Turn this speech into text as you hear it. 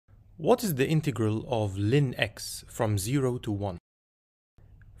What is the integral of ln x from 0 to 1?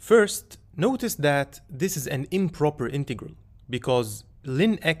 First, notice that this is an improper integral because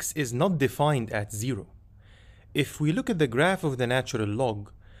ln x is not defined at 0. If we look at the graph of the natural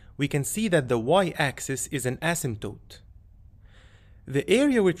log, we can see that the y-axis is an asymptote. The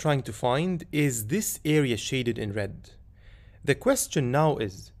area we're trying to find is this area shaded in red. The question now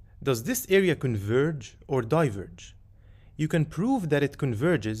is, does this area converge or diverge? You can prove that it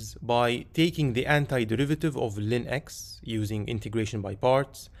converges by taking the antiderivative of ln x using integration by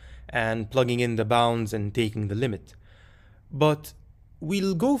parts and plugging in the bounds and taking the limit. But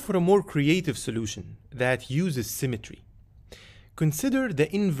we'll go for a more creative solution that uses symmetry. Consider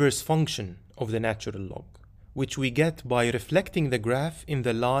the inverse function of the natural log, which we get by reflecting the graph in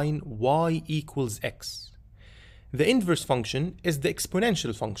the line y equals x. The inverse function is the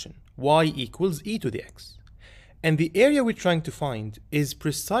exponential function, y equals e to the x. And the area we're trying to find is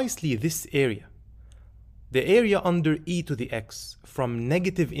precisely this area, the area under e to the x from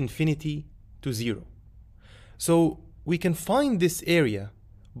negative infinity to 0. So we can find this area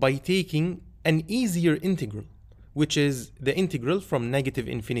by taking an easier integral, which is the integral from negative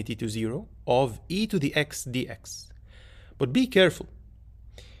infinity to 0 of e to the x dx. But be careful.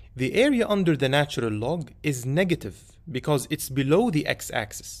 The area under the natural log is negative because it's below the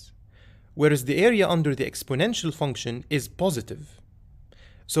x-axis, whereas the area under the exponential function is positive.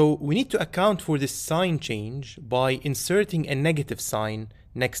 So we need to account for this sign change by inserting a negative sign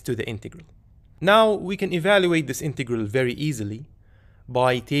next to the integral. Now we can evaluate this integral very easily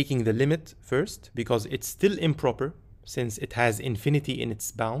by taking the limit first, because it's still improper since it has infinity in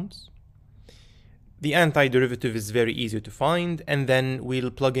its bounds. The antiderivative is very easy to find, and then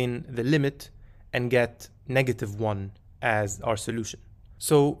we'll plug in the limit and get -1 as our solution.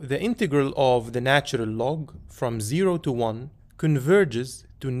 So the integral of the natural log from 0 to 1 converges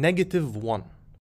to -1.